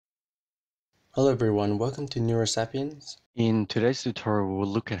Hello everyone, welcome to Neurosapiens. In today's tutorial, we'll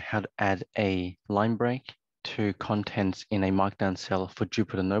look at how to add a line break to contents in a Markdown cell for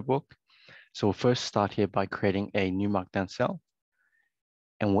Jupyter Notebook. So we'll first start here by creating a new Markdown cell,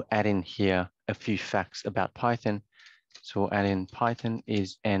 and we'll add in here a few facts about Python. So we'll add in Python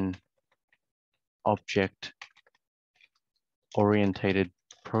is an object-oriented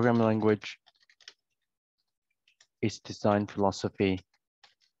programming language. Its design philosophy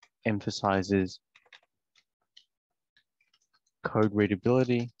emphasizes code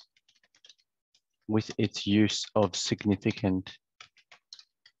readability with its use of significant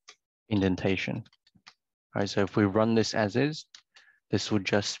indentation. All right, so if we run this as is, this will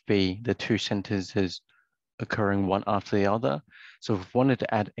just be the two sentences occurring one after the other. So if we wanted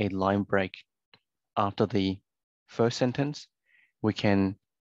to add a line break after the first sentence, we can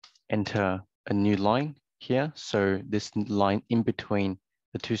enter a new line here. So this line in between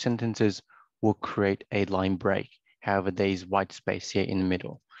the two sentences will create a line break. However, there is white space here in the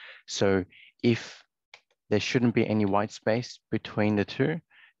middle. So if there shouldn't be any white space between the two,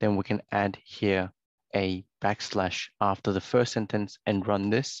 then we can add here a backslash after the first sentence and run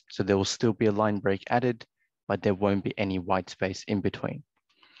this. So there will still be a line break added, but there won't be any white space in between.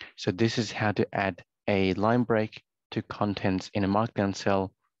 So this is how to add a line break to contents in a Markdown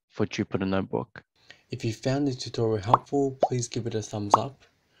cell for Jupyter Notebook. If you found this tutorial helpful, please give it a thumbs up,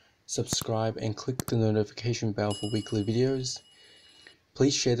 subscribe and click the notification bell for weekly videos.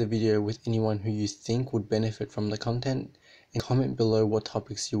 Please share the video with anyone who you think would benefit from the content and comment below what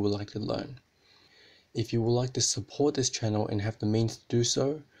topics you would like to learn. If you would like to support this channel and have the means to do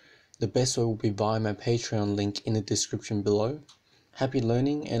so, the best way will be via my Patreon link in the description below. Happy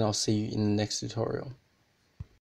learning and I'll see you in the next tutorial.